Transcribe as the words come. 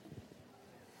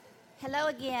Hello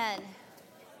again.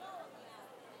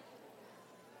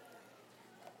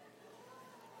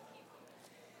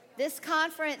 This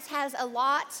conference has a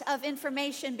lot of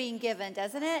information being given,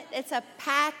 doesn't it? It's a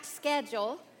packed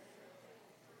schedule.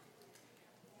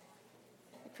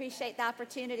 I appreciate the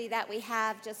opportunity that we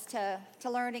have just to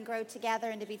learn and grow together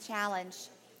and to be challenged.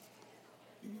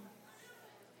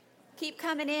 Keep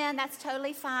coming in, that's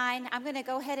totally fine. I'm going to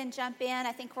go ahead and jump in.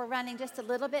 I think we're running just a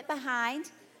little bit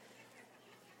behind.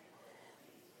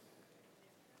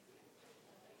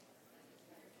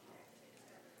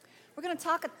 We're going to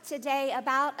talk today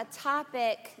about a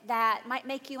topic that might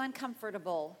make you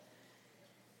uncomfortable.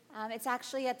 It's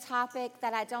actually a topic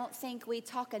that I don't think we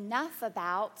talk enough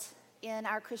about in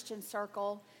our Christian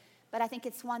circle, but I think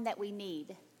it's one that we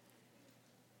need.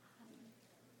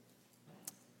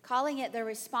 Calling it the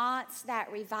response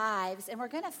that revives, and we're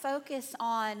going to focus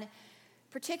on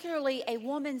particularly a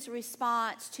woman's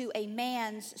response to a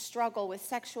man's struggle with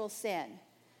sexual sin.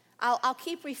 I'll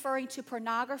keep referring to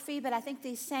pornography, but I think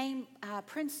these same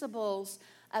principles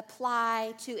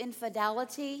apply to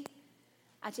infidelity,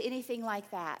 to anything like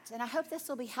that. And I hope this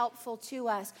will be helpful to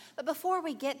us. But before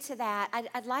we get to that,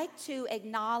 I'd like to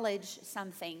acknowledge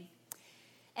something.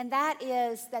 And that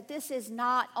is that this is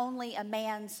not only a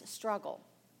man's struggle.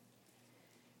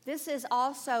 This is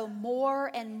also more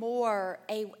and more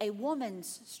a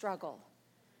woman's struggle.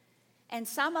 And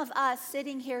some of us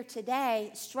sitting here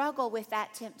today struggle with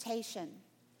that temptation.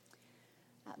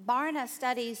 Barna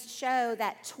studies show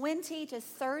that 20 to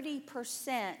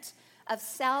 30% of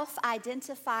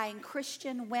self-identifying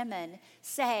Christian women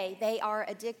say they are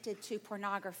addicted to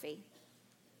pornography.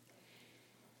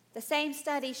 The same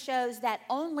study shows that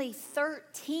only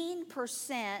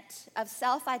 13% of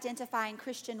self-identifying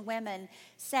Christian women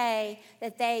say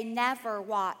that they never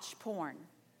watch porn.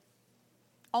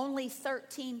 Only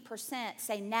 13%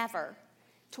 say never.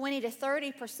 20 to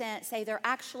 30% say they're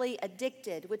actually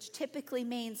addicted, which typically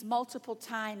means multiple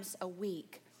times a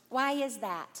week. Why is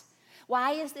that?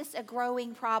 Why is this a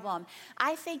growing problem?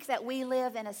 I think that we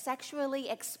live in a sexually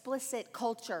explicit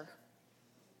culture.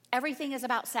 Everything is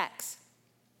about sex.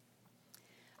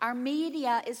 Our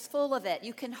media is full of it.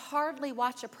 You can hardly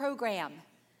watch a program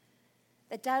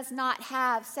that does not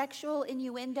have sexual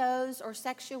innuendos or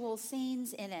sexual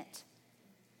scenes in it.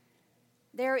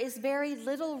 There is very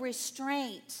little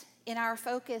restraint in our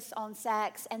focus on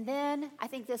sex. And then I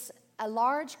think a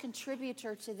large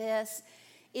contributor to this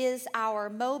is our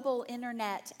mobile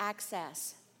internet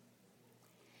access.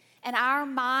 And our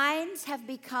minds have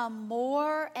become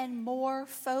more and more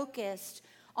focused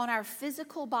on our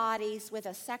physical bodies with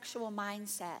a sexual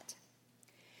mindset.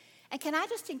 And can I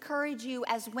just encourage you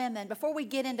as women, before we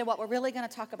get into what we're really going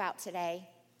to talk about today,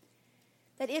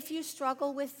 that if you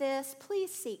struggle with this,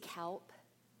 please seek help.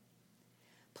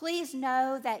 Please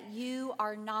know that you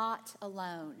are not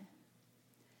alone.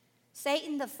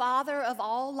 Satan, the father of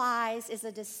all lies, is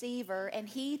a deceiver, and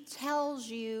he tells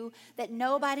you that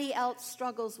nobody else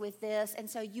struggles with this, and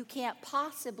so you can't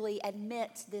possibly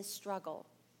admit this struggle.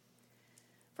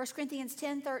 1 Corinthians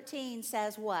 10:13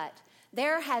 says what?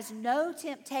 There has no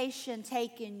temptation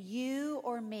taken you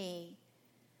or me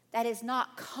that is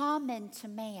not common to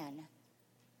man.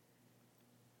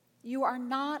 You are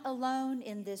not alone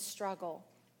in this struggle.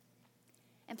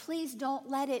 And please don't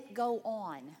let it go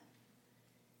on.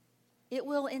 It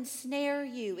will ensnare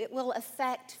you. It will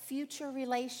affect future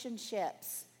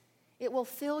relationships. It will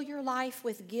fill your life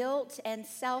with guilt and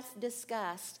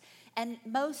self-disgust. And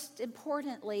most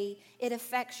importantly, it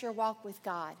affects your walk with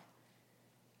God.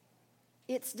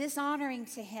 It's dishonoring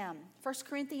to Him. 1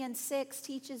 Corinthians 6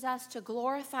 teaches us to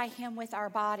glorify Him with our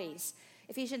bodies.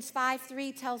 Ephesians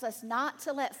 5:3 tells us not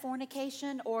to let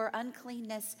fornication or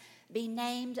uncleanness be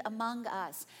named among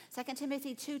us. 2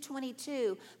 Timothy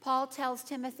 2:22, Paul tells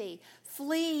Timothy,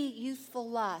 flee youthful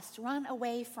lust, run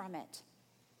away from it.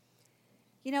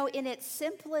 You know, in its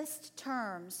simplest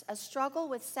terms, a struggle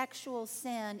with sexual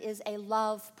sin is a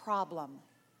love problem.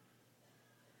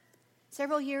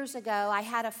 Several years ago, I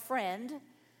had a friend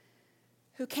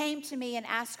who came to me and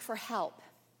asked for help.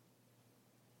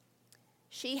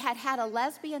 She had had a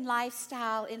lesbian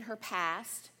lifestyle in her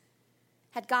past,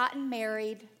 had gotten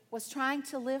married, was trying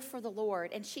to live for the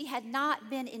Lord, and she had not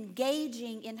been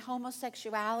engaging in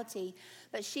homosexuality,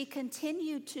 but she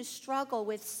continued to struggle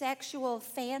with sexual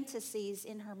fantasies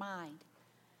in her mind.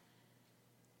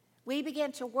 We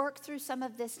began to work through some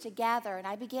of this together, and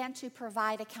I began to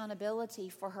provide accountability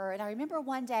for her. And I remember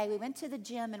one day we went to the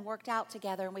gym and worked out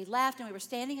together, and we left, and we were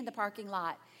standing in the parking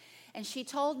lot, and she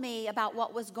told me about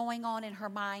what was going on in her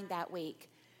mind that week.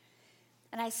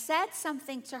 And I said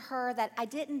something to her that I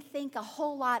didn't think a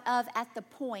whole lot of at the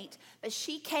point, but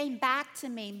she came back to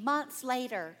me months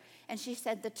later, and she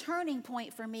said, the turning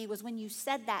point for me was when you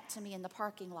said that to me in the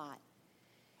parking lot.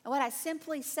 And what I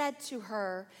simply said to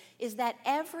her is that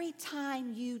every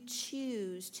time you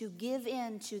choose to give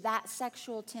in to that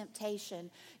sexual temptation,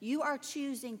 you are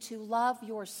choosing to love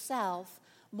yourself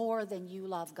more than you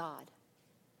love God.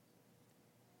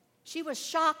 She was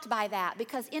shocked by that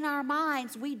because in our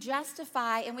minds we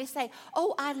justify and we say,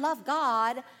 oh, I love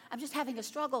God, I'm just having a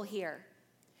struggle here.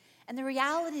 And the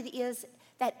reality is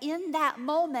that in that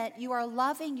moment you are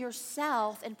loving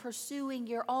yourself and pursuing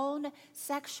your own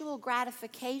sexual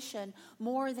gratification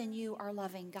more than you are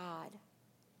loving God.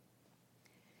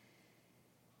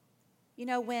 You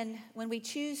know, when we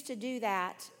choose to do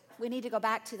that, we need to go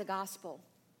back to the gospel.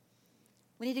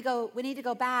 We need to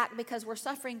go back because we're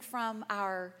suffering from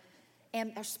our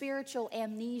spiritual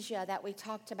amnesia that we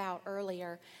talked about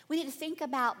earlier. We need to think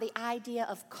about the idea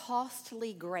of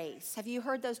costly grace. Have you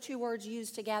heard those two words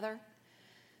used together?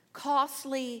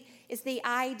 Costly is the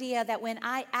idea that when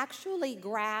I actually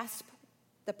grasp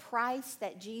the price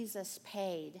that Jesus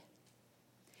paid,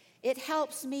 it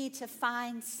helps me to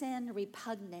find sin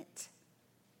repugnant.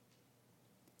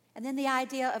 And then the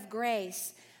idea of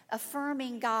grace,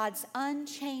 affirming God's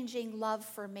unchanging love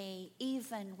for me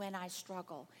even when I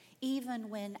struggle, even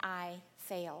when I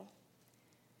fail.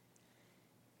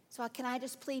 So can I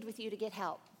just plead with you to get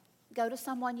help? Go to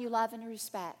someone you love and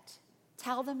respect.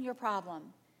 Tell them your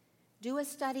problem. Do a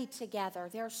study together.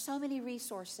 There are so many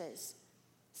resources.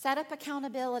 Set up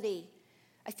accountability.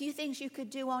 A few things you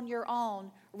could do on your own.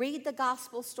 Read the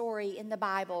gospel story in the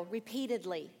Bible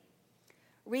repeatedly.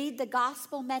 Read the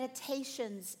Gospel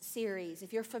Meditations series,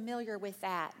 if you're familiar with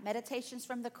that. Meditations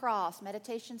from the Cross,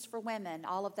 Meditations for Women,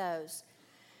 all of those.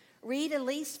 Read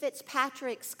Elyse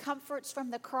Fitzpatrick's Comforts from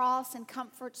the Cross and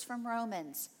Comforts from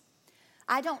Romans.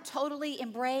 I don't totally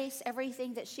embrace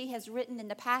everything that she has written in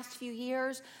the past few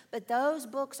years, but those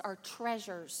books are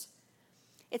treasures.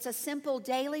 It's a simple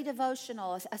daily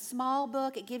devotional, a small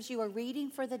book. It gives you a reading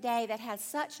for the day that has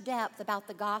such depth about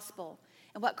the gospel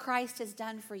and what Christ has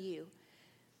done for you.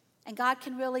 And God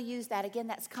can really use that. Again,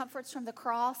 that's Comforts from the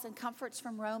Cross and Comforts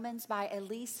from Romans by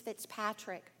Elyse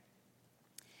Fitzpatrick.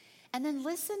 And then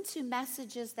listen to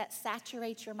messages that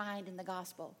saturate your mind in the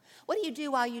gospel. What do you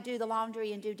do while you do the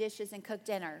laundry and do dishes and cook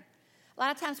dinner? A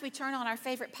lot of times we turn on our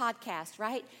favorite podcast,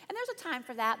 right? And there's a time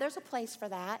for that. There's a place for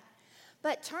that.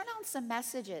 But turn on some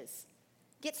messages.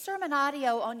 Get sermon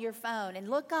audio on your phone and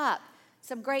look up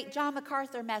some great John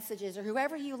MacArthur messages or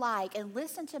whoever you like and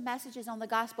listen to messages on the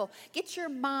gospel. Get your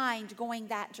mind going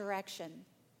that direction.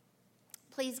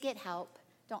 Please get help.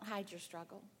 Don't hide your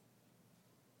struggle.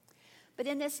 But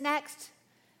in this next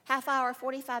half hour,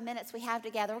 45 minutes we have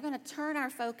together, we're going to turn our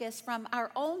focus from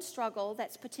our own struggle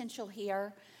that's potential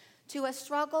here to a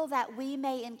struggle that we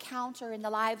may encounter in the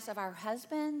lives of our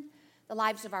husband, the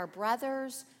lives of our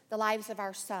brothers, the lives of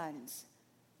our sons.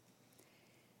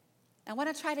 I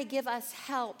want to try to give us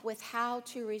help with how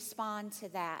to respond to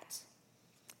that.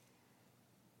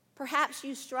 Perhaps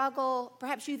you struggle,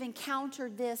 perhaps you've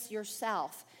encountered this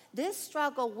yourself. This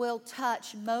struggle will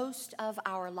touch most of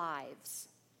our lives.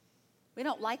 We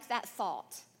don't like that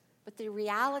thought, but the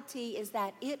reality is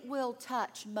that it will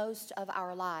touch most of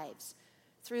our lives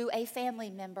through a family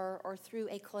member or through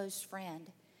a close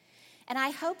friend. And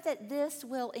I hope that this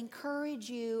will encourage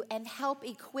you and help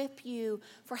equip you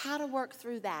for how to work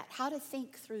through that, how to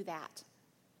think through that.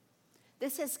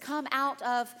 This has come out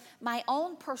of my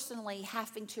own personally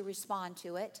having to respond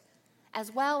to it,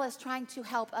 as well as trying to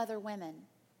help other women.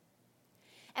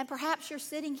 And perhaps you're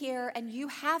sitting here and you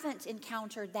haven't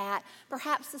encountered that.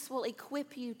 Perhaps this will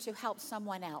equip you to help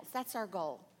someone else. That's our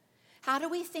goal. How do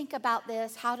we think about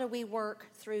this? How do we work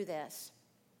through this?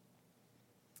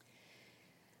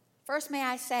 First, may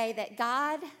I say that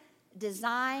God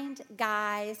designed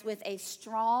guys with a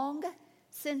strong,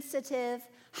 sensitive,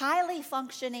 highly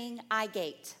functioning eye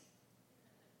gate.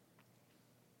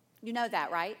 You know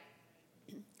that, right?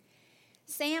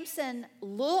 Samson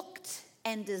looked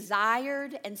and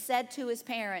desired and said to his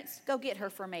parents, "Go get her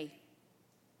for me."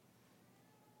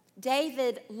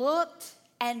 David looked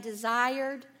and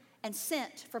desired and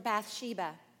sent for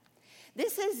Bathsheba.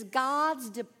 This is God's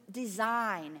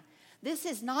design. This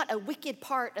is not a wicked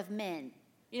part of men.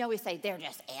 You know, we say they're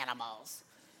just animals.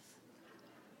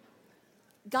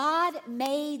 God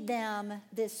made them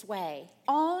this way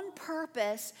on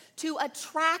purpose to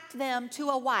attract them to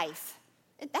a wife.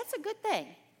 That's a good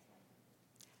thing.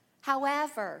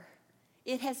 However,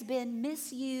 it has been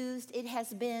misused, it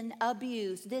has been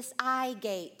abused, this eye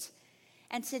gate.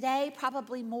 And today,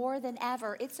 probably more than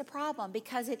ever, it's a problem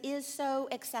because it is so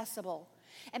accessible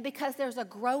and because there's a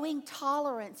growing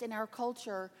tolerance in our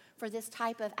culture for this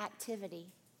type of activity.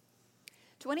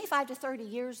 25 to 30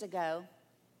 years ago,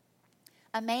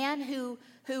 a man who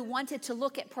wanted to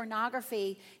look at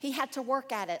pornography, he had to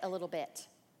work at it a little bit.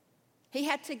 He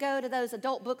had to go to those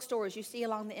adult bookstores you see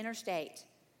along the interstate.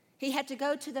 He had to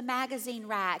go to the magazine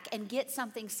rack and get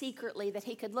something secretly that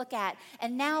he could look at.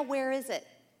 And now where is it?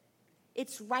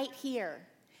 It's right here.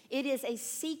 It is a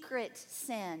secret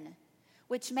sin,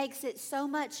 which makes it so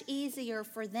much easier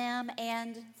for them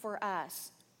and for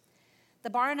us. The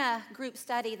Barna Group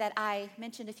study that I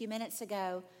mentioned a few minutes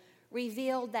ago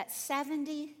revealed that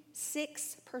 76%,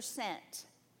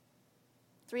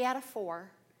 3 out of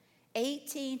 4,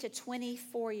 18 to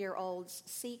 24-year-olds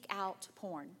seek out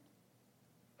porn.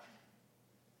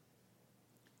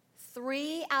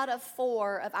 3 out of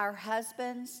 4 of our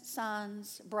husbands,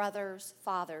 sons, brothers,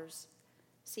 fathers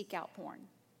seek out porn.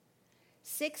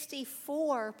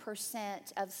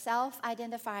 64% of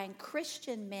self-identifying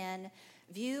Christian men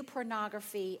view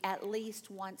pornography at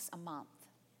least once a month.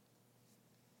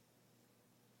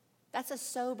 That's a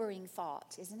sobering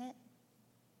thought, isn't it?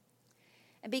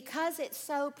 And because it's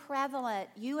so prevalent,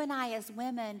 you and I as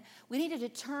women, we need to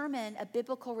determine a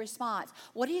biblical response.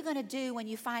 What are you going to do when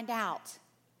you find out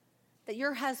that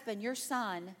your husband, your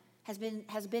son, has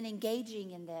been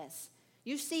engaging in this?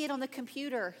 You see it on the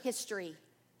computer history.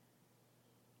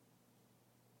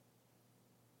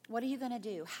 What are you going to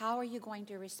do? How are you going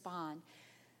to respond?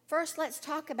 First, let's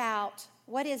talk about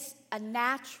what is a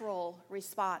natural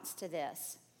response to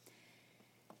this.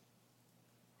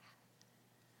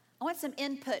 I want some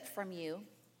input from you.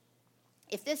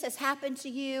 If this has happened to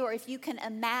you, or if you can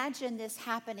imagine this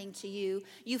happening to you,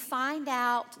 you find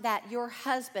out that your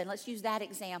husband, let's use that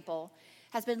example,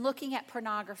 has been looking at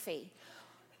pornography.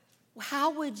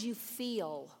 How would you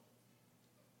feel?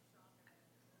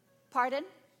 Pardon?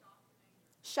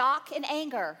 Shock and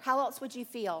anger. How else would you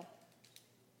feel?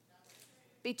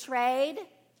 Betrayed?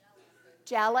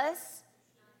 Jealous?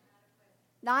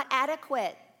 Not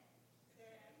adequate?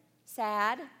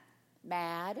 Sad?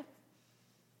 Mad?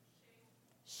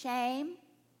 Shame?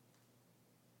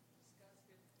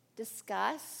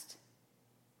 Disgust?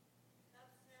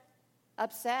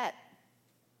 Upset?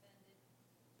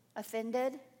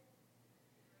 Offended?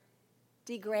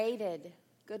 Degraded.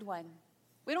 Good one.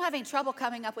 We don't have any trouble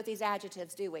coming up with these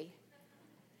adjectives, do we?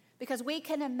 Because we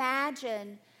can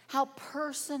imagine how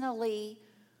personally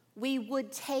we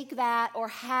would take that or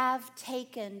have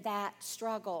taken that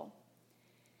struggle.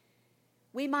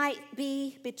 We might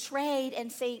be betrayed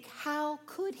and think, how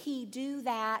could he do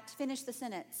that? Finish the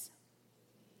sentence.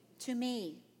 To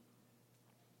me.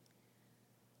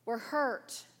 We're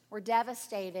hurt, we're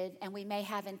devastated, and we may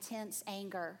have intense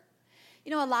anger.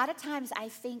 You know, a lot of times I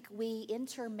think we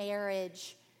enter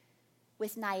marriage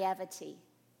with naivety.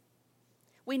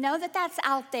 We know that that's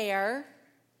out there,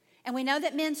 and we know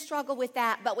that men struggle with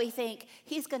that, but we think,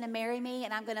 he's going to marry me,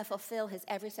 and I'm going to fulfill his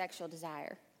every sexual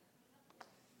desire.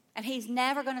 And he's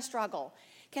never going to struggle.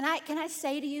 Can I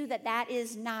say to you that that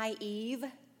is naive?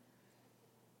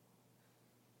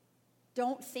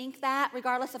 Don't think that,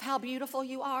 regardless of how beautiful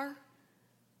you are.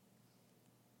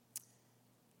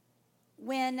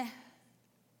 When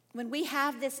we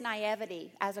have this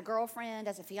naivety as a girlfriend,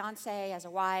 as a fiance, as a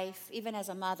wife, even as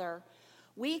a mother,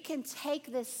 we can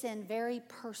take this sin very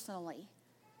personally.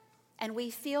 And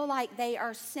we feel like they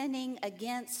are sinning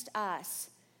against us.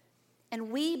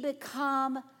 And we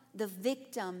become the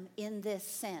victim in this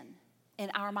sin in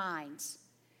our minds.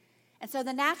 And so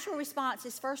the natural response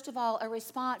is, first of all, a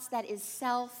response that is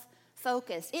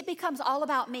self-focused. It becomes all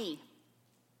about me.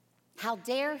 How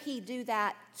dare he do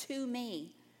that to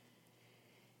me?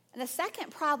 And the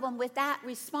second problem with that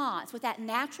response, with that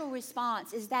natural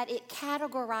response, is that it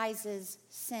categorizes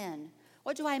sin.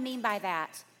 What do I mean by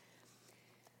that?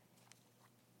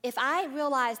 If I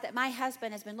realize that my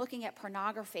husband has been looking at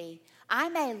pornography, I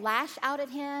may lash out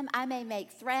at him, I may make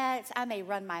threats, I may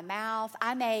run my mouth,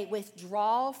 I may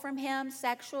withdraw from him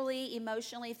sexually,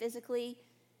 emotionally, physically.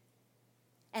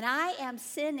 And I am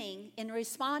sinning in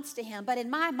response to him, but in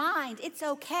my mind, it's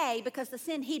okay because the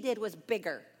sin he did was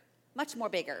bigger, much more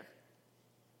bigger,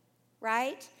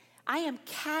 right? I am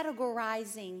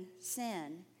categorizing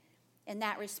sin in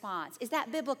that response. Is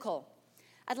that biblical?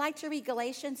 I'd like to read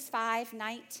Galatians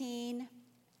 5:19.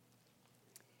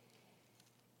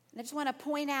 And I just want to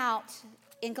point out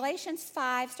in Galatians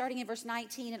 5, starting in verse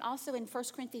 19, and also in 1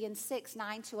 Corinthians 6,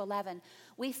 9 to 11,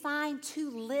 we find two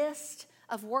lists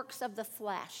of works of the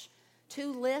flesh,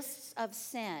 two lists of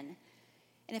sin.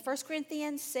 And in 1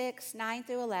 Corinthians 6, 9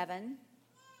 through 11,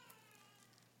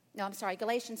 No, I'm sorry,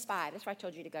 Galatians 5. That's where I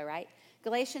told you to go, right?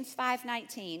 Galatians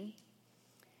 5:19.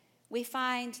 We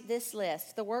find this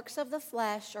list. The works of the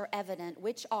flesh are evident,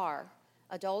 which are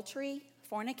adultery,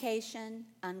 fornication,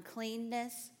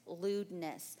 uncleanness,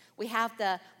 lewdness. We have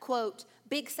the, quote,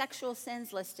 big sexual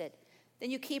sins listed.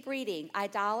 Then you keep reading.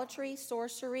 Idolatry,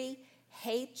 sorcery,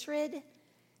 hatred,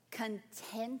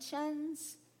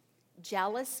 contentions,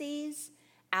 jealousies,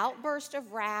 outburst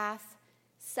of wrath,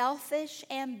 selfish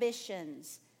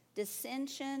ambitions,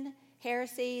 dissension,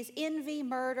 heresies, envy,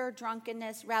 murder,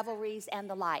 drunkenness, revelries, and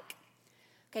the like.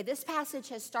 Okay, this passage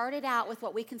has started out with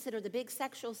what we consider the big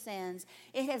sexual sins.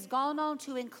 It has gone on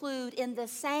to include in the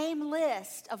same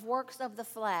list of works of the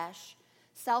flesh,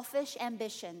 selfish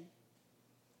ambition,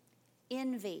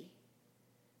 envy,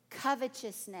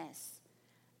 covetousness,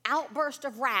 outburst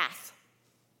of wrath,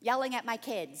 yelling at my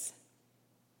kids.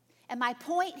 And my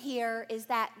point here is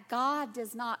that God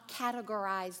does not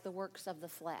categorize the works of the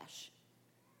flesh.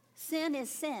 Sin is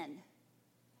sin.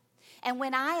 And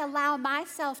when I allow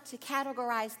myself to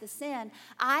categorize the sin,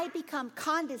 I become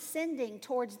condescending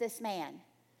towards this man,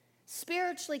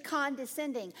 spiritually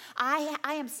condescending. I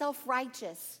am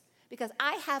self-righteous because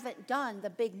I haven't done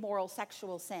the big moral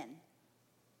sexual sin.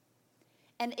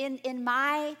 And in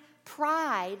my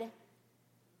pride,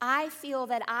 I feel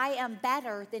that I am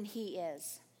better than he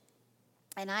is.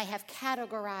 And I have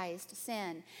categorized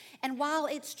sin. And while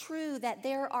it's true that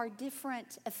there are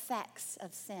different effects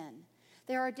of sin,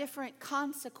 there are different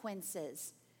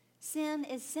consequences, sin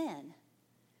is sin.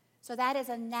 So that is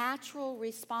a natural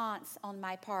response on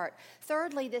my part.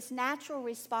 Thirdly, this natural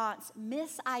response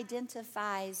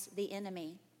misidentifies the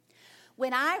enemy.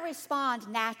 When I respond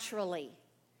naturally,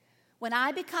 when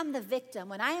I become the victim,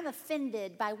 when I am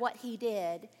offended by what he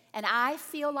did, and I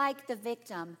feel like the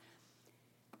victim,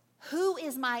 who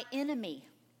is my enemy?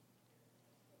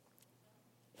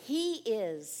 He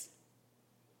is.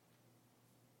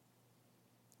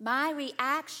 My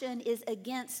reaction is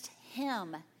against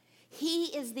him. He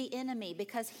is the enemy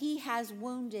because he has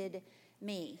wounded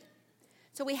me.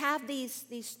 So we have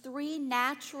these three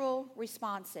natural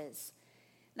responses.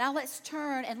 Now let's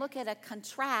turn and look at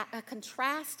a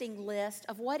contrasting list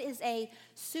of what is a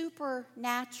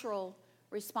supernatural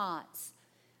response.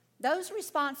 Those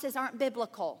responses aren't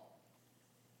biblical.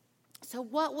 So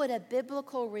what would a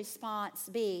biblical response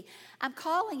be? I'm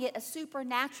calling it a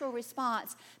supernatural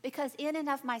response because in and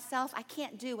of myself, I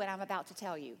can't do what I'm about to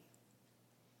tell you.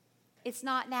 It's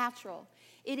not natural.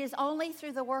 It is only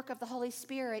through the work of the Holy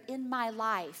Spirit in my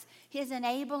life, his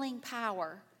enabling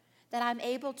power, that I'm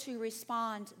able to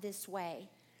respond this way.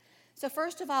 So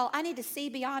first of all, I need to see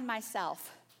beyond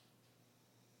myself.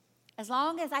 As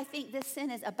long as I think this sin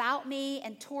is about me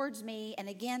and towards me and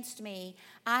against me,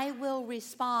 I will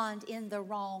respond in the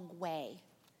wrong way.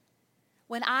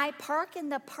 When I park in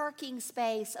the parking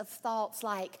space of thoughts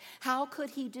like, how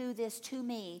could he do this to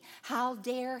me? How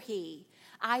dare he?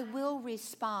 I will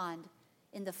respond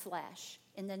in the flesh,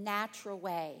 in the natural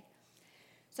way.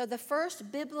 So the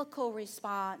first biblical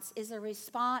response is a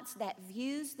response that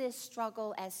views this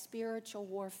struggle as spiritual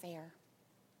warfare.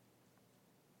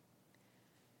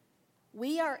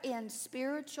 We are in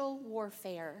spiritual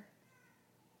warfare,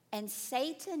 and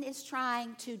Satan is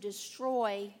trying to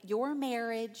destroy your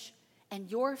marriage and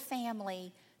your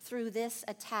family through this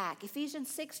attack.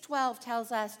 Ephesians 6:12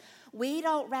 tells us we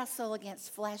don't wrestle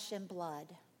against flesh and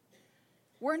blood.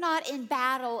 We're not in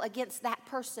battle against that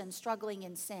person struggling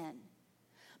in sin.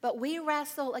 But we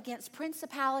wrestle against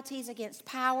principalities, against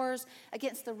powers,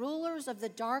 against the rulers of the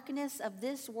darkness of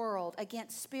this world,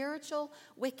 against spiritual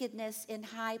wickedness in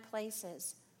high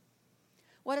places.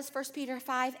 What does 1 Peter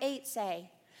 5:8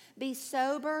 say? Be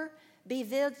sober, be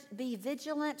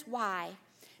vigilant. Why?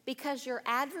 Because your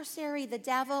adversary, the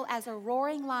devil, as a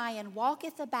roaring lion,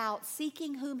 walketh about,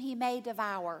 seeking whom he may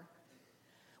devour.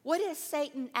 What is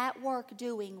Satan at work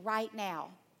doing right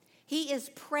now? He is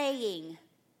praying.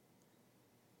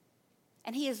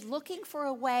 And he is looking for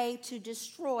a way to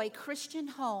destroy Christian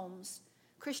homes,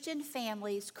 Christian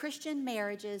families, Christian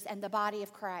marriages, and the body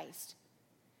of Christ.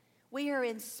 We are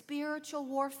in spiritual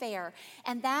warfare,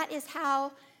 and that is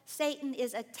how Satan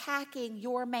is attacking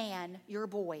your man, your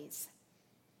boys.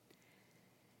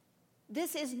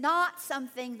 This is not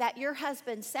something that your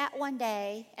husband sat one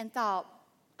day and thought,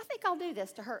 I think I'll do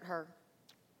this to hurt her.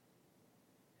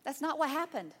 That's not what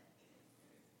happened.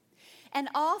 And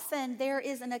often there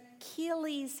is an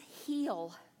Achilles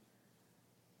heel.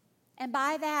 And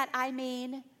by that I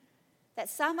mean that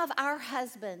some of our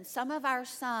husbands, some of our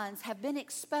sons have been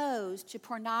exposed to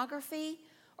pornography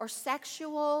or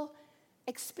sexual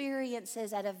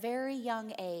experiences at a very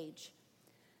young age.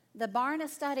 The Barna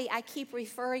study I keep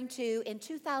referring to in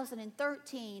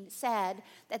 2013 said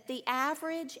that the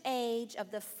average age of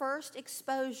the first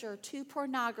exposure to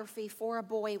pornography for a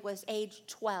boy was age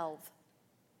 12.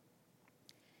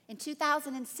 In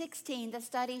 2016, the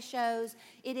study shows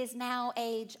it is now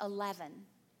age 11.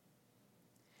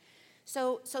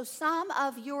 So some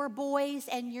of your boys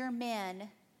and your men,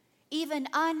 even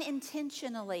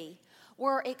unintentionally,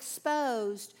 were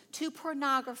exposed to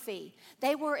pornography.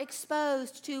 They were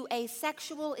exposed to a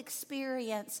sexual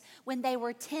experience when they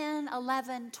were 10,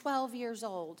 11, 12 years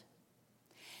old.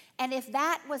 And if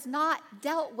that was not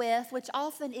dealt with, which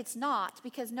often it's not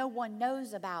because no one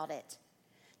knows about it,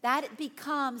 that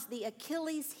becomes the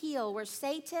Achilles heel where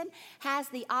Satan has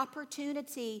the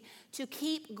opportunity to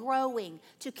keep growing,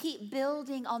 to keep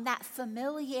building on that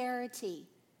familiarity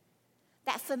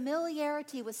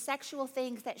with sexual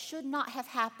things that should not have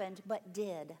happened but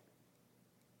did.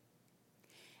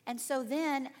 And so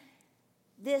then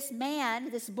this man,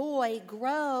 this boy,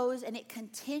 grows and it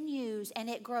continues and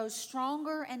it grows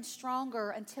stronger and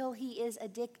stronger until he is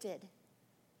addicted.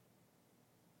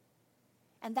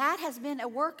 And that has been a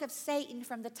work of Satan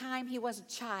from the time he was a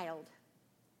child.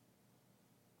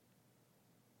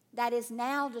 That is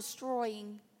now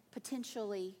destroying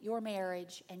potentially your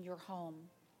marriage and your home.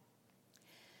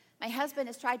 My husband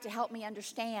has tried to help me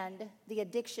understand the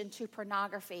addiction to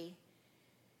pornography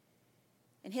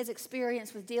and his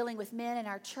experience with dealing with men in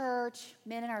our church,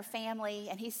 men in our family.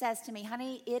 And he says to me,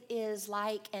 honey, it is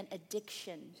like an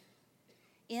addiction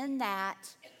in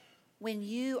that when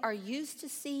you are used to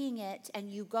seeing it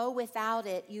and you go without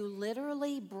it, you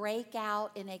literally break out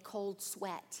in a cold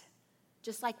sweat,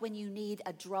 just like when you need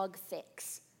a drug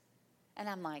fix. And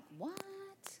I'm like, what?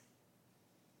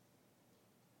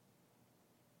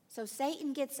 So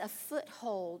Satan gets a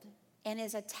foothold and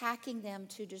is attacking them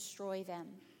to destroy them.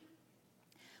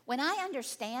 When I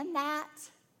understand that,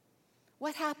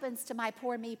 what happens to my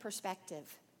poor me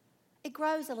perspective? It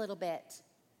grows a little bit,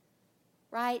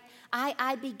 right?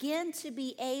 I begin to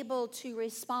be able to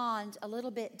respond a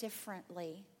little bit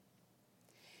differently.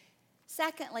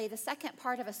 Secondly, the second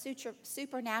part of a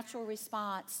supernatural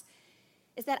response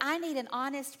is that I need an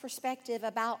honest perspective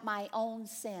about my own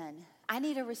sin. I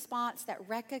need a response that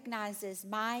recognizes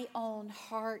my own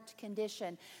heart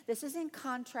condition. This is in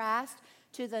contrast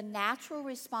to the natural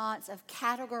response of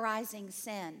categorizing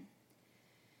sin.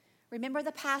 Remember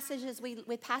the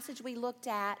passage we looked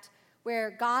at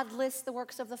where God lists the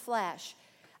works of the flesh.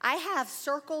 I have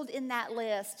circled in that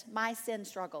list my sin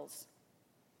struggles.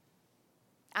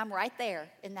 I'm right there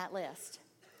in that list.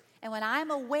 And when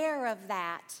I'm aware of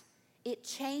that, it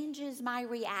changes my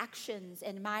reactions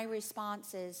and my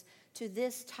responses to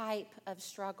this type of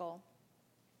struggle.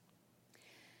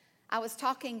 I was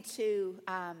talking to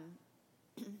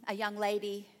a young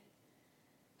lady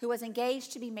who was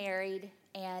engaged to be married,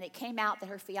 and it came out that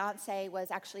her fiance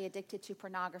was actually addicted to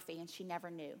pornography, and she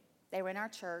never knew. They were in our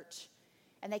church,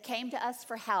 and they came to us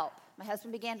for help. My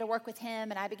husband began to work with him,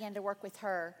 and I began to work with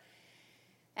her.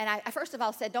 And I first of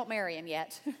all said, don't marry him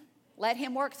yet. Let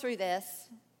him work through this.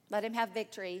 Let him have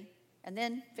victory, and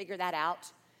then figure that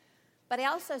out. But I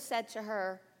also said to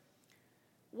her,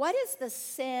 what is the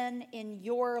sin in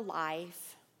your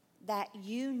life that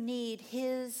you need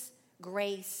his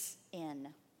grace in?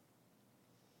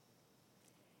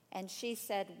 And she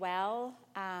said, well,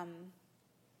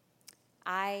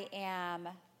 I am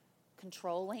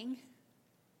controlling.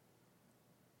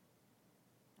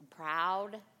 I'm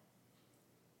proud. And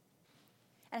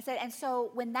I said, and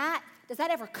so does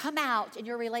that ever come out in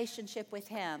your relationship with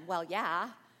him? Well,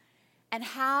 yeah. And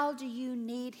how do you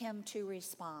need him to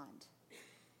respond?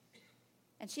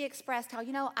 And she expressed how,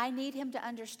 I need him to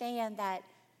understand that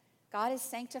God is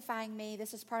sanctifying me.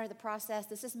 This is part of the process.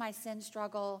 This is my sin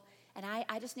struggle. And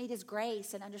I just need his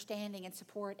grace and understanding and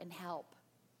support and help.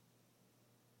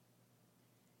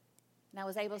 And I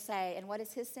was able to say, and what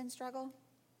is his sin struggle?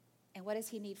 And what does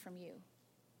he need from you?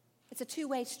 It's a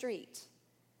two-way street.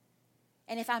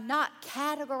 And if I'm not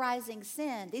categorizing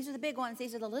sin, these are the big ones,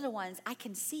 these are the little ones, I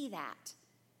can see that.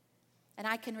 And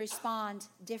I can respond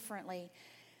differently.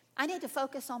 I need to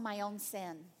focus on my own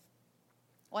sin.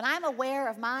 When I'm aware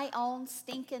of my own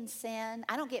stinking sin,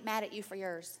 I don't get mad at you for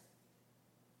yours.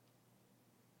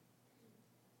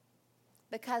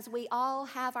 Because we all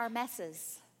have our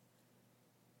messes.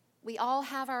 We all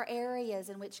have our areas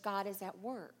in which God is at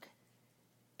work.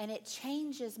 And it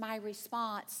changes my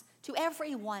response to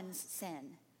everyone's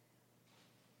sin,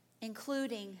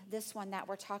 including this one that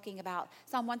we're talking about.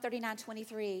 Psalm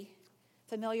 139:23,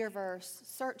 familiar verse.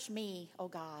 Search me, O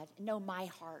God, know my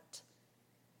heart.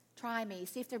 Try me,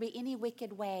 see if there be any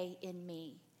wicked way in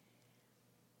me.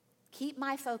 Keep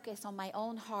my focus on my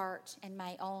own heart and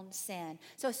my own sin.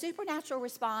 So a supernatural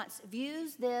response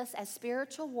views this as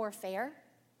spiritual warfare.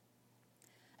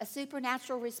 A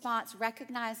supernatural response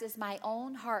recognizes my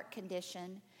own heart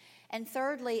condition. And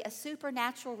thirdly, a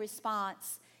supernatural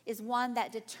response is one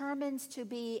that determines to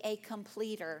be a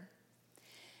completer.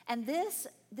 And this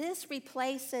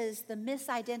replaces the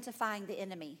misidentifying the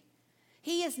enemy.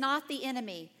 He is not the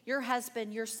enemy, your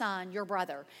husband, your son, your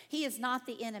brother. He is not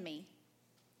the enemy.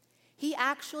 He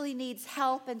actually needs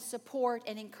help and support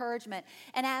and encouragement.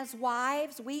 And as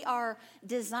wives, we are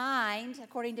designed,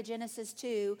 according to Genesis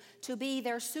 2, to be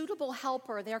their suitable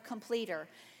helper, their completer.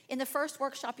 In the first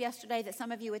workshop yesterday that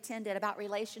some of you attended about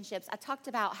relationships, I talked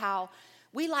about how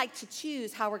we like to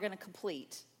choose how we're going to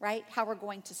complete, right? How we're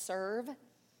going to serve.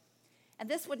 And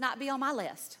this would not be on my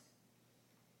list.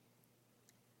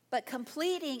 But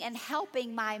completing and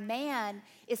helping my man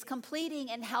is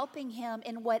completing and helping him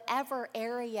in whatever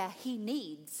area he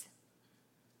needs,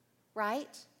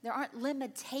 right? There aren't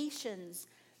limitations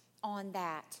on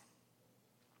that.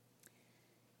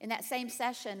 In that same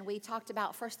session, we talked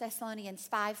about 1 Thessalonians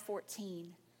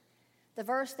 5:14, the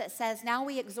verse that says, "Now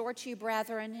we exhort you,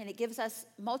 brethren," and it gives us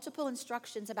multiple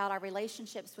instructions about our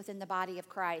relationships within the body of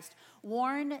Christ.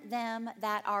 "Warn them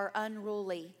that are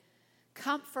unruly.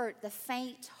 Comfort the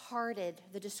faint-hearted,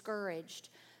 the discouraged.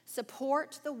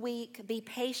 Support the weak. Be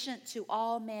patient to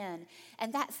all men."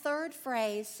 And that third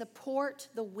phrase, support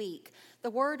the weak. The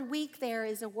word weak there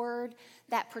is a word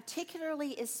that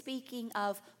particularly is speaking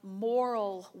of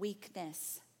moral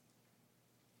weakness.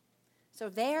 So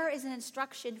there is an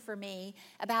instruction for me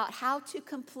about how to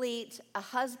complete a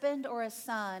husband or a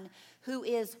son who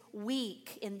is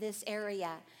weak in this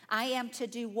area. I am to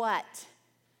do what?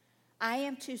 I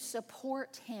am to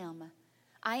support him.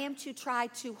 I am to try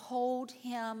to hold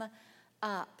him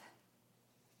up.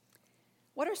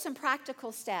 What are some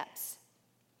practical steps?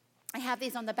 I have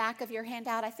these on the back of your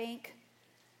handout, I think.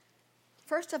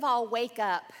 First of all, wake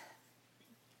up.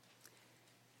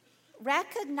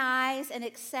 Recognize and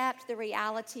accept the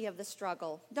reality of the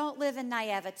struggle. Don't live in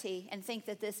naivety and think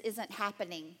that this isn't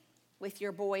happening with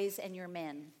your boys and your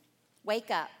men.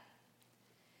 Wake up.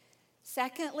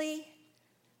 Secondly,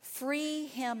 free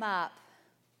him up.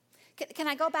 Can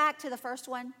I go back to the first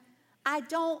one? I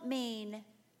don't mean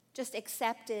just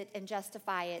accept it and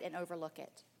justify it and overlook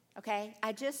it, okay?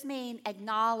 I just mean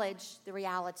acknowledge the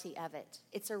reality of it.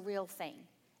 It's a real thing,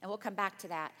 and we'll come back to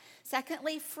that.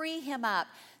 Secondly, free him up.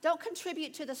 Don't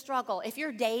contribute to the struggle. If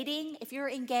you're dating, if you're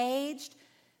engaged,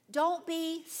 don't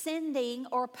be sending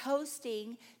or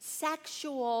posting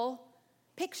sexual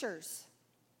pictures.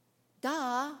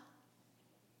 Duh.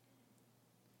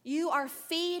 You are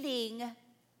feeding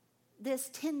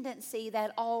this tendency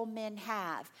that all men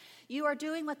have. You are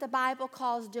doing what the Bible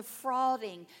calls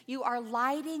defrauding. You are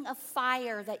lighting a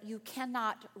fire that you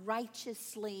cannot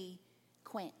righteously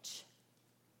quench.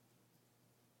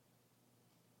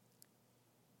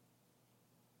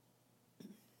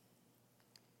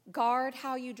 Guard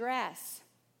how you dress.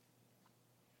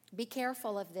 Be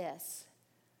careful of this.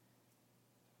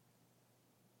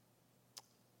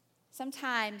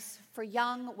 Sometimes for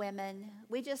young women,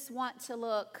 we just want to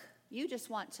look, you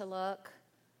just want to look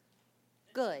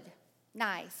good,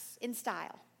 nice, in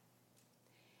style.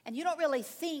 And you don't really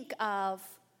think of,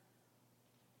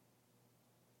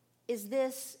 is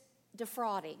this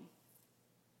defrauding?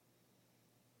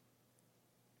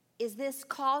 Is this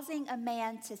causing a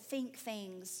man to think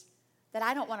things that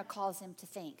I don't want to cause him to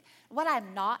think? What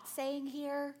I'm not saying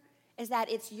here is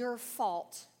that it's your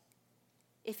fault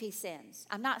if he sins.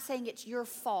 I'm not saying it's your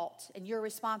fault and you're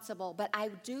responsible, but I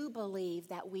do believe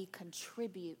that we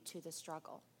contribute to the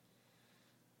struggle.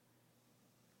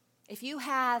 If you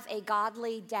have a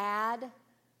godly dad,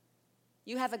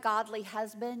 you have a godly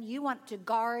husband, you want to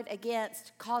guard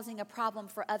against causing a problem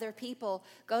for other people,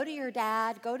 go to your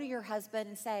dad, go to your husband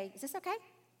and say, is this okay?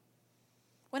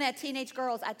 When I had teenage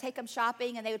girls, I'd take them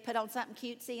shopping and they would put on something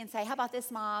cutesy and say, how about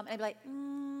this, Mom? And they'd be like,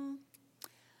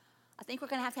 I think we're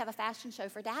going to have a fashion show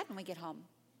for Dad when we get home.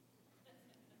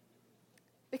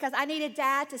 Because I needed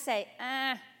Dad to say,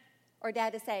 or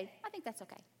Dad to say, I think that's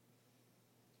okay.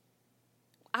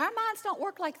 Our minds don't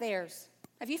work like theirs.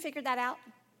 Have you figured that out?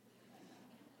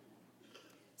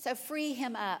 So free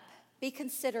him up. Be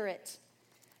considerate.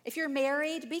 If you're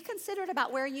married, be considerate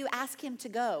about where you ask him to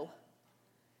go.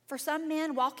 For some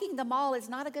men, walking the mall is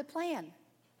not a good plan.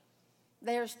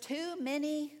 There's too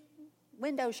many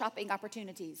window shopping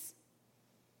opportunities.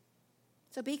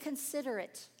 So be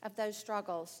considerate of those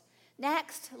struggles.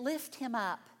 Next, lift him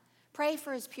up. Pray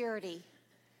for his purity.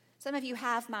 Some of you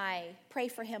have my Pray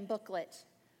for Him booklet.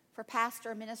 for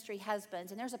pastor ministry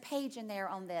husbands. And there's a page in there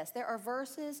on this. There are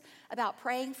verses about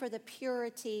praying for the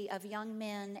purity of young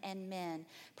men and men.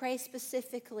 Pray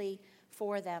specifically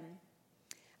for them.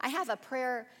 I have a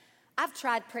prayer. I've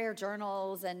tried prayer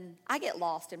journals, and I get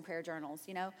lost in prayer journals,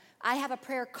 you know. I have a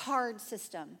prayer card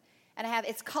system, and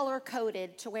it's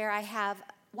color-coded to where I have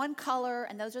one color,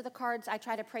 and those are the cards I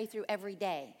try to pray through every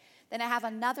day. Then I have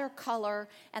another color,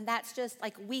 and that's just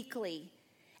like weekly.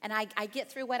 And I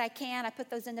get through what I can. I put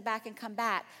those in the back and come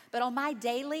back. But in my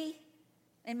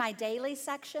daily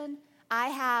section, I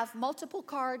have multiple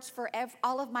cards for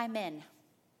all of my men.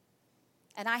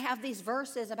 And I have these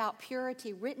verses about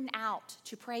purity written out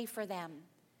to pray for them.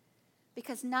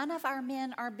 Because none of our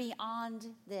men are beyond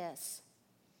this.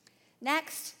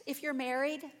 Next, if you're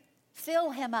married,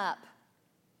 fill him up.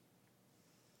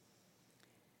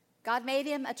 God made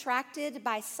him attracted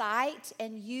by sight,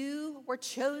 and you were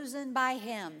chosen by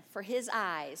him for his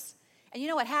eyes. And you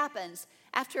know what happens?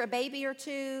 After a baby or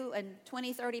two and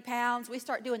 20, 30 pounds, we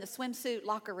start doing the swimsuit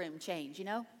locker room change, you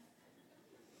know?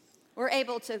 We're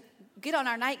able to get on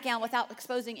our nightgown without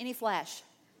exposing any flesh.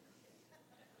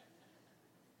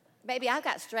 Baby, I've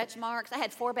got stretch marks. I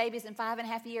had 4 babies in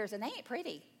 5.5 years, and they ain't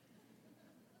pretty.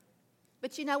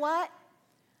 But you know what?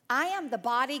 I am the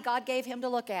body God gave him to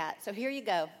look at. So here you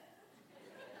go.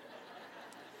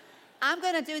 I'm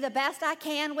going to do the best I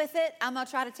can with it. I'm going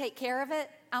to try to take care of it.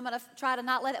 I'm going to try to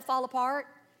not let it fall apart.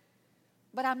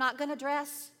 But I'm not going to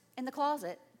dress in the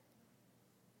closet.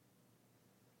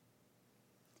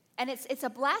 And it's a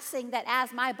blessing that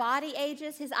as my body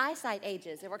ages, his eyesight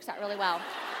ages. It works out really well.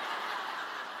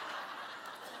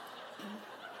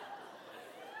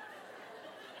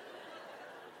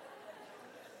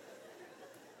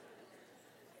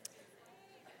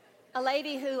 A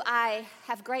lady who I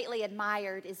have greatly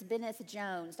admired is Benneth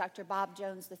Jones, Dr. Bob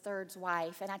Jones III's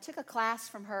wife. And I took a class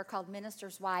from her called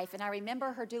Minister's Wife, and I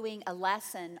remember her doing a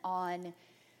lesson on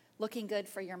looking good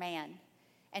for your man.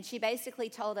 And she basically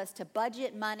told us to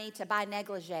budget money to buy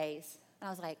negligees. And I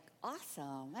was like,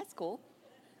 awesome, that's cool.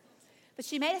 But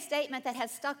she made a statement that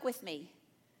has stuck with me.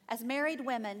 As married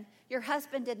women, your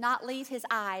husband did not leave his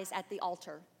eyes at the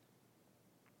altar.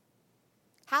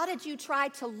 How did you try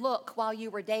to look while you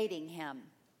were dating him?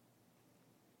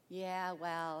 Yeah,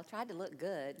 well, tried to look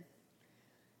good.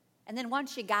 And then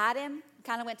once you got him,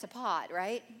 kind of went to pot,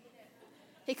 right?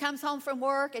 He comes home from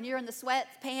work and you're in the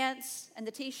sweatpants and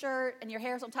the t-shirt and your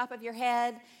hair's on top of your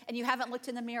head and you haven't looked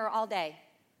in the mirror all day.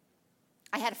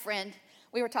 I had a friend,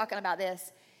 we were talking about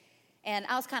this, and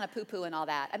I was kind of poo-pooing all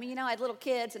that. I mean, you know, I had little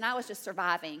kids and I was just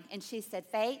surviving. And she said,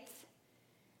 Faith,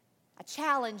 I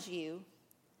challenge you,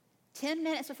 10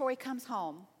 minutes before he comes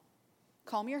home,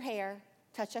 comb your hair,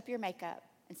 touch up your makeup,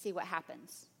 and see what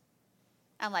happens.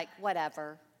 I'm like,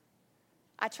 whatever.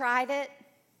 I tried it.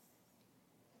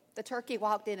 The turkey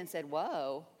walked in and said,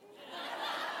 whoa.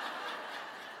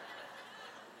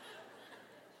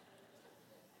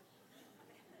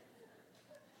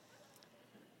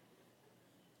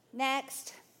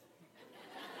 Next.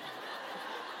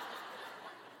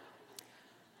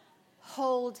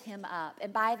 Hold him up.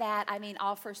 And by that, I mean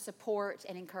offer support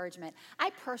and encouragement.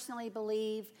 I personally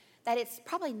believe that it's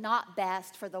probably not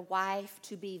best for the wife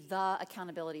to be the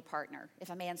accountability partner if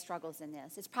a man struggles in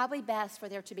this. It's probably best for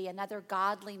there to be another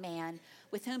godly man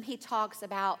with whom he talks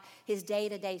about his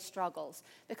day-to-day struggles,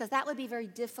 because that would be very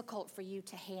difficult for you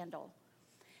to handle.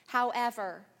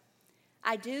 However,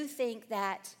 I do think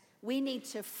that we need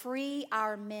to free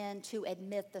our men to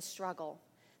admit the struggle.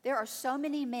 There are so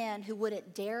many men who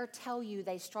wouldn't dare tell you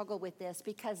they struggle with this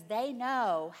because they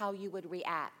know how you would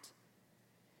react.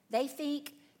 They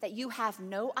think that you have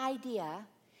no idea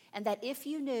and that if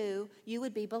you knew, you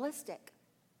would be ballistic.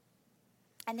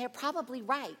 And they're probably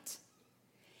right.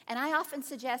 And I often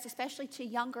suggest, especially to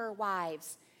younger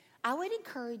wives, I would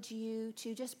encourage you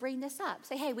to just bring this up.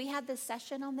 Say, hey, we had this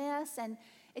session on this, and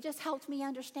it just helped me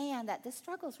understand that this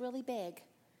struggle is really big.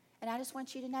 And I just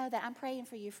want you to know that I'm praying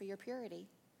for you for your purity.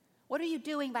 What are you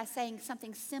doing by saying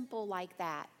something simple like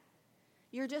that?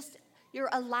 You're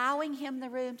allowing him the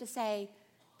room to say,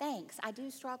 thanks, I do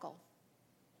struggle.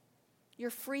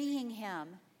 You're freeing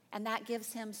him, and that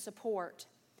gives him support.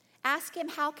 Ask him,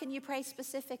 how can you pray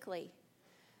specifically?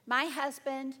 My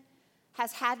husband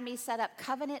has had me set up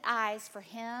covenant eyes for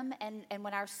him and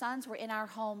when our sons were in our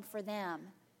home for them.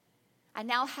 I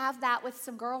now have that with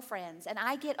some girlfriends, and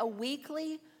I get a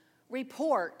weekly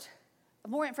report,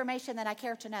 more information than I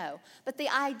care to know. But the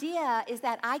idea is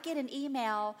that I get an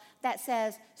email that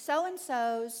says,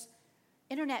 so-and-so's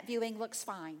internet viewing looks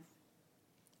fine,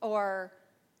 or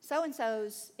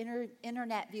so-and-so's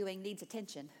internet viewing needs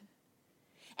attention.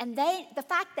 And the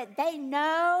fact that they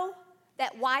know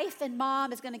that wife and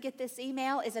mom is going to get this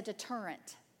email is a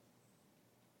deterrent.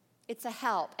 It's a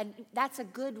help, and that's a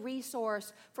good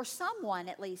resource for someone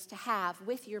at least to have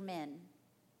with your men.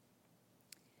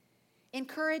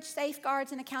 Encourage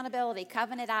safeguards and accountability,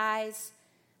 Covenant Eyes.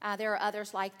 There are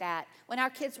others like that. When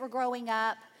our kids were growing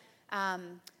up,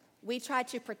 we tried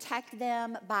to protect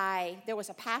them there was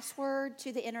a password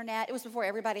to the internet. It was before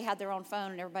everybody had their own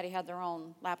phone and everybody had their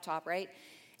own laptop, right?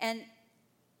 And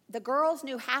the girls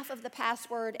knew half of the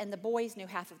password and the boys knew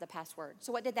half of the password.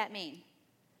 So what did that mean?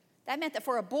 That meant that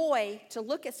for a boy to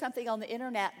look at something on the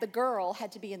internet, the girl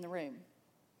had to be in the room.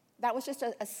 That was just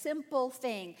a simple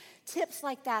thing. Tips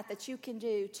like that you can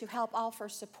do to help offer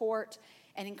support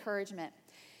and encouragement.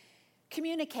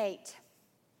 Communicate.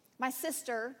 My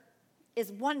sister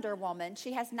is Wonder Woman.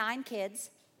 She has 9 kids.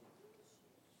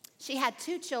 She had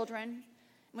 2 children.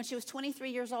 When she was 23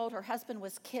 years old, her husband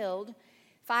was killed.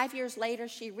 5 years later,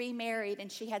 she remarried,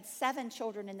 and she had 7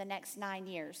 children in the next 9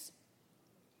 years.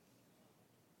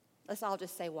 Let's all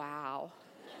just say, wow.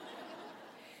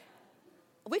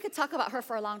 We could talk about her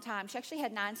for a long time. She actually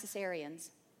had 9 cesareans.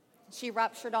 She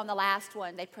ruptured on the last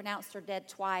one. They pronounced her dead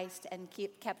twice and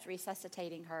kept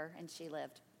resuscitating her, and she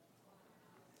lived.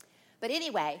 But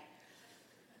anyway,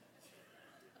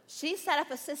 she set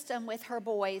up a system with her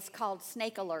boys called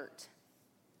Snake Alert.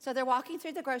 So they're walking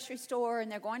through the grocery store,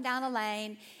 and they're going down a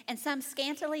lane, and some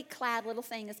scantily clad little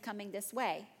thing is coming this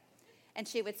way. And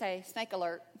she would say, Snake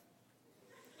Alert.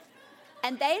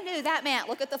 And they knew that meant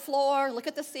look at the floor, look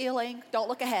at the ceiling, don't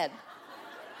look ahead.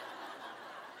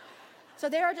 So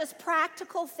there are just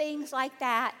practical things like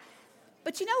that.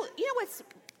 But you know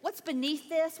what's beneath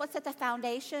this, what's at the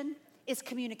foundation, is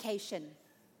communication.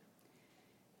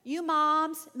 You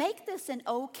moms, make this an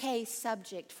okay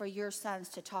subject for your sons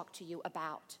to talk to you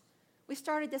about. We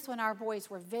started this when our boys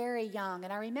were very young,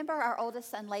 and I remember our oldest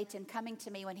son, Layton, coming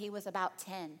to me when he was about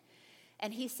 10.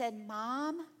 And he said,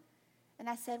 Mom, and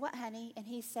I said, what, honey? And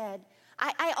he said,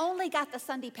 I only got the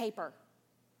Sunday paper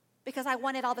because I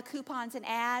wanted all the coupons and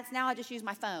ads. Now I just use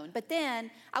my phone. But then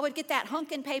I would get that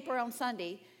hunkin' paper on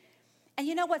Sunday. And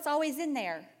you know what's always in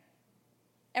there?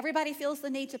 Everybody feels the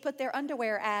need to put their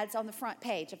underwear ads on the front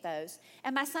page of those.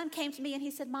 And my son came to me and he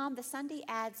said, Mom, the Sunday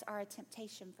ads are a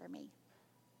temptation for me.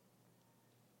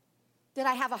 Did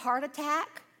I have a heart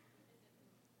attack?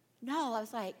 No, I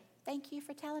was like, thank you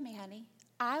for telling me, honey.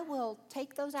 I will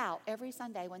take those out every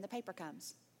Sunday when the paper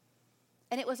comes.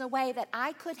 And it was a way that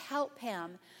I could help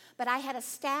him, but my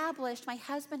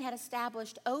husband had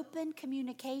established open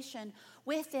communication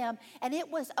with them, and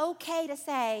it was okay to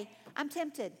say, I'm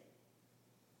tempted.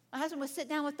 My husband would sit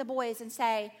down with the boys and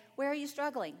say, where are you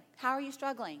struggling? How are you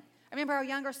struggling? I remember our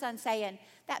younger son saying,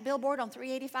 that billboard on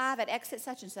 385 at exit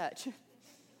such and such.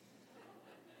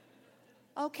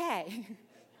 Okay.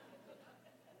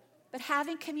 But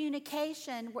having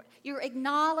communication, you're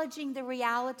acknowledging the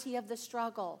reality of the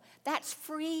struggle. That's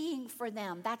freeing for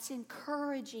them. That's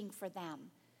encouraging for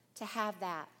them to have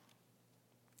that.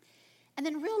 And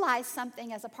then realize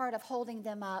something as a part of holding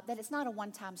them up, that it's not a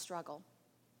one-time struggle.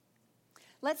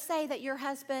 Let's say that your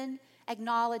husband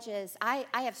acknowledges, I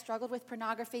have struggled with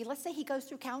pornography. Let's say he goes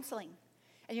through counseling.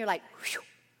 And you're like, whew,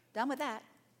 done with that.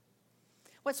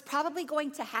 What's probably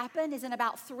going to happen is in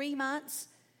about 3 months,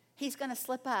 he's going to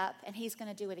slip up and he's going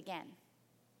to do it again.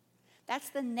 That's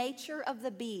the nature of the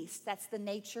beast. That's the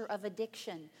nature of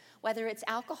addiction. Whether it's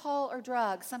alcohol or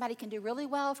drugs, somebody can do really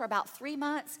well for about 3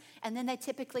 months and then they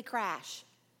typically crash.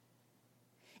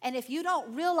 And if you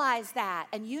don't realize that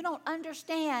and you don't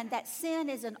understand that sin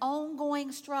is an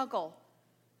ongoing struggle,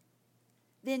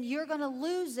 then you're going to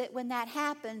lose it when that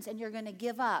happens and you're going to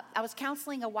give up. I was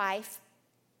counseling a wife.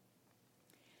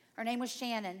 Her name was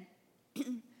Shannon.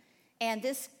 And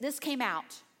this came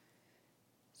out.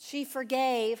 She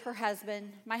forgave her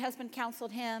husband. My husband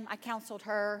counseled him. I counseled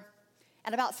her.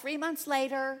 And about 3 months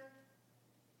later,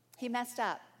 he messed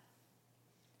up.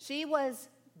 She was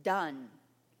done.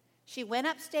 She went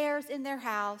upstairs in their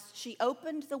house. She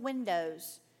opened the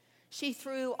windows. She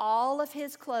threw all of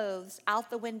his clothes out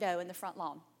the window in the front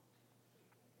lawn.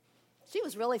 She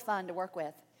was really fun to work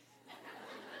with.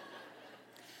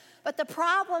 But the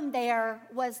problem there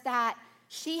was that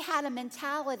she had a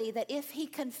mentality that if he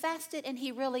confessed it and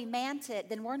he really meant it,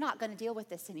 then we're not going to deal with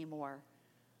this anymore.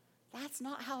 That's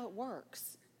not how it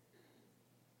works.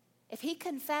 If he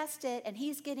confessed it and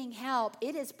he's getting help,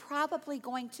 it is probably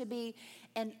going to be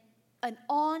an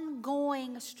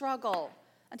ongoing struggle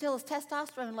until his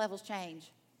testosterone levels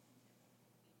change.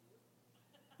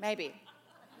 Maybe.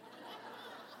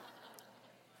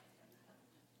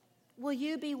 Will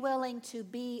you be willing to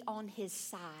be on his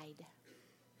side?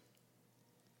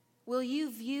 Will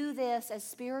you view this as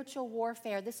spiritual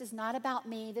warfare? This is not about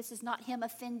me. This is not him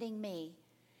offending me.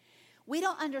 We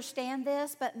don't understand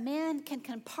this, but men can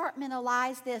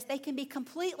compartmentalize this. They can be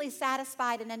completely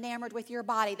satisfied and enamored with your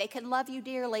body. They can love you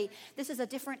dearly. This is a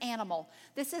different animal.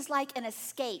 This is like an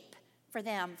escape for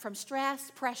them from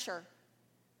stress, pressure.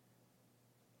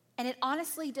 And it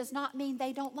honestly does not mean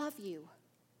they don't love you.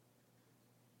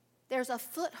 There's a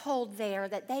foothold there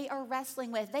that they are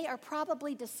wrestling with. They are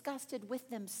probably disgusted with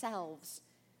themselves.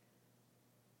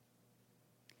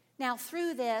 Now,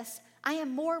 through this, I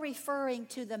am more referring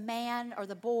to the man or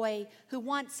the boy who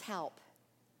wants help.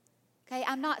 Okay,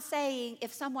 I'm not saying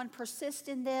if someone persists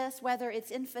in this, whether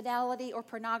it's infidelity or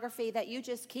pornography, that you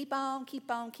just keep on, keep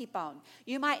on, keep on.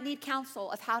 You might need counsel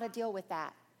of how to deal with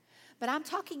that. But I'm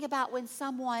talking about when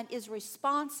someone is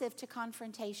responsive to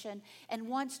confrontation and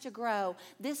wants to grow.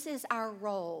 This is our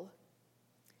role.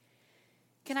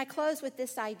 Can I close with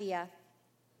this idea?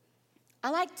 I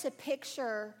like to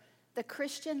picture the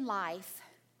Christian life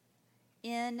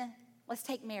in, let's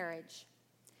take marriage,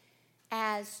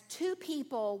 as two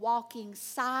people walking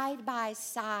side by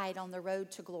side on the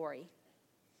road to glory.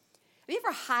 Have you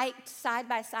ever hiked side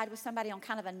by side with somebody on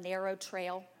kind of a narrow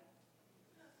trail?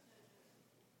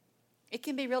 It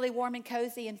can be really warm and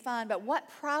cozy and fun, but what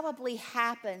probably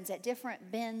happens at different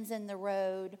bends in the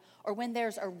road or when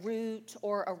there's a root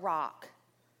or a rock?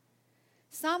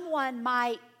 Someone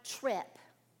might trip.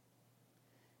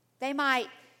 They might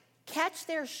catch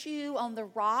their shoe on the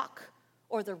rock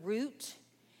or the root,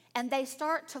 and they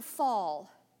start to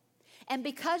fall. And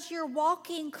because you're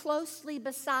walking closely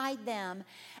beside them,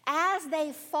 as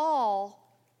they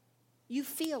fall, you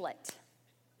feel it.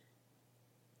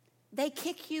 They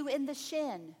kick you in the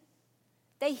shin.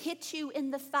 They hit you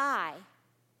in the thigh.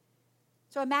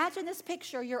 So imagine this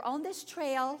picture. You're on this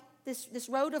trail, this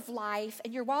road of life,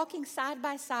 and you're walking side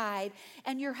by side,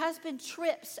 and your husband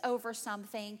trips over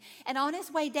something, and on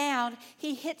his way down,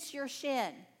 he hits your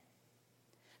shin.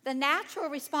 The natural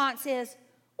response is,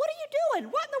 what are you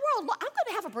doing? What in the world? I'm going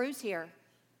to have a bruise here.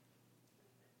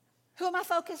 Who am I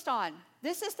focused on?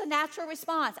 This is the natural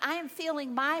response. I am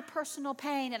feeling my personal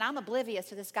pain, and I'm oblivious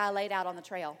to this guy laid out on the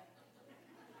trail.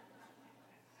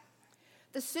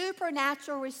 The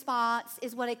supernatural response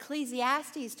is what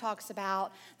Ecclesiastes talks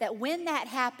about, that when that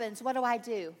happens, what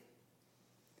do?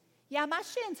 Yeah, my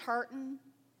shin's hurting.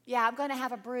 Yeah, I'm going to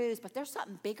have a bruise, but there's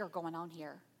something bigger going on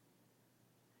here.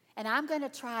 And I'm going to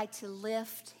try to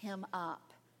lift him up.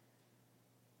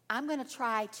 I'm going to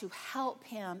try to help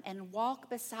him and walk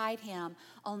beside him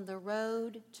on the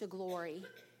road to glory.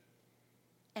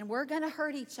 And we're going to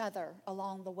hurt each other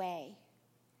along the way.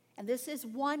 And this is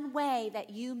one way that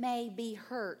you may be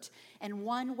hurt and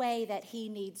one way that he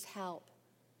needs help.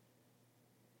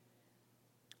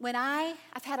 When I've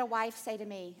had a wife say to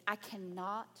me, I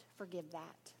cannot forgive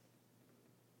that.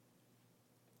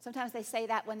 Sometimes they say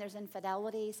that when there's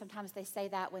infidelity. Sometimes they say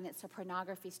that when it's a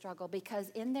pornography struggle, because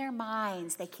in their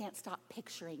minds, they can't stop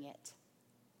picturing it.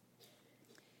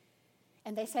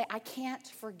 And they say, I can't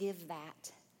forgive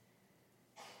that.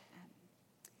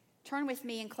 Turn with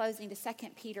me in closing to 2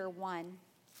 Peter 1.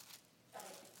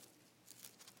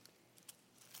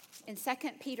 In 2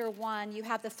 Peter 1, you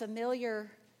have the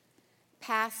familiar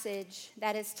passage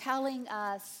that is telling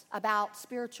us about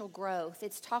spiritual growth.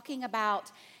 It's talking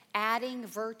about adding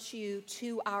virtue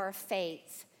to our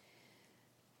faith.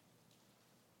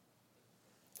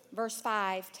 Verse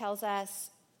 5 tells us,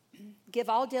 give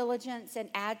all diligence and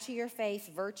add to your faith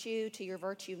virtue, to your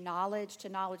virtue knowledge, to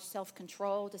knowledge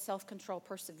self-control, to self-control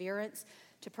perseverance,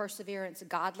 to perseverance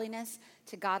godliness,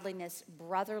 to godliness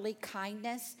brotherly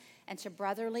kindness, and to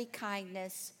brotherly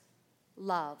kindness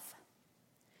love.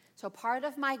 So part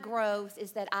of my growth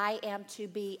is that I am to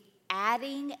be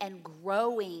adding and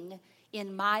growing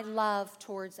in my love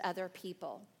towards other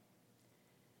people.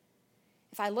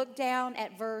 If I look down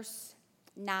at verse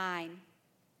 9,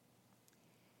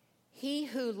 he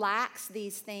who lacks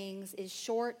these things is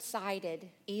short-sighted,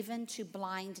 even to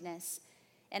blindness,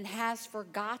 and has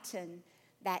forgotten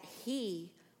that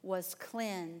he was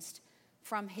cleansed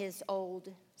from his old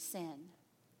sin.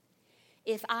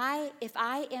 If I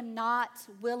am not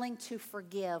willing to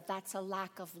forgive, that's a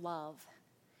lack of love.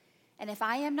 And if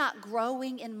I am not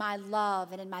growing in my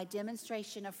love and in my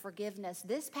demonstration of forgiveness,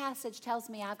 this passage tells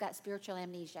me I've got spiritual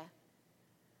amnesia.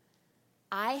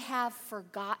 I have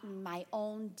forgotten my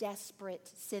own desperate,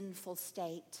 sinful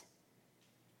state.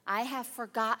 I have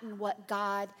forgotten what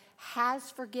God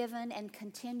has forgiven and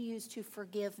continues to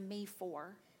forgive me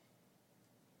for.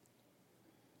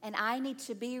 And I need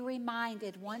to be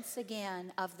reminded once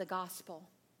again of the gospel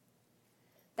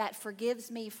that forgives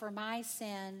me for my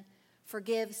sin,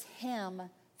 forgives him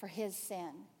for his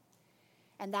sin.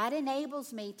 And that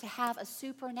enables me to have a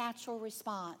supernatural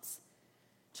response,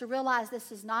 to realize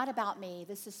this is not about me,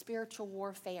 this is spiritual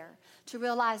warfare, to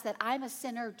realize that I'm a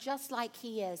sinner just like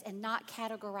he is and not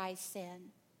categorize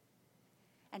sin,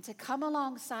 and to come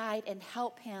alongside and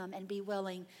help him and be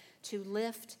willing to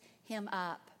lift him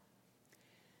up.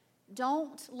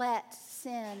 Don't let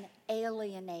sin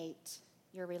alienate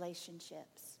your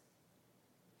relationships.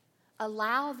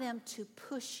 Allow them to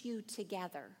push you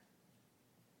together.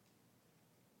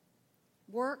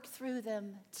 Work through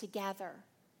them together.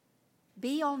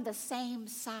 Be on the same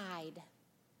side.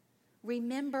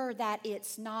 Remember that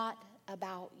it's not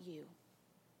about you.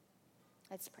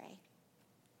 Let's pray.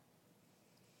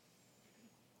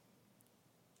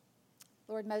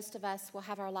 Lord, most of us will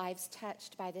have our lives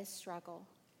touched by this struggle.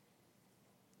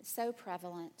 It's so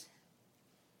prevalent,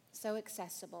 so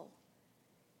accessible.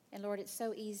 And Lord, it's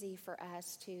so easy for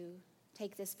us to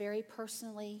take this very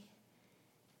personally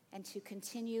and to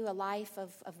continue a life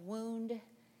of wound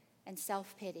and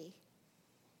self-pity.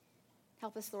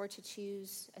 Help us, Lord, to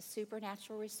choose a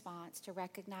supernatural response, to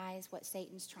recognize what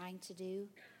Satan's trying to do,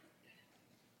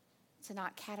 to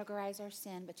not categorize our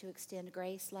sin, but to extend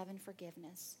grace, love, and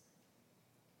forgiveness,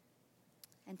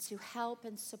 and to help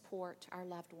and support our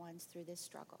loved ones through this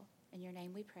struggle. In your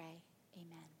name we pray,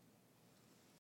 amen.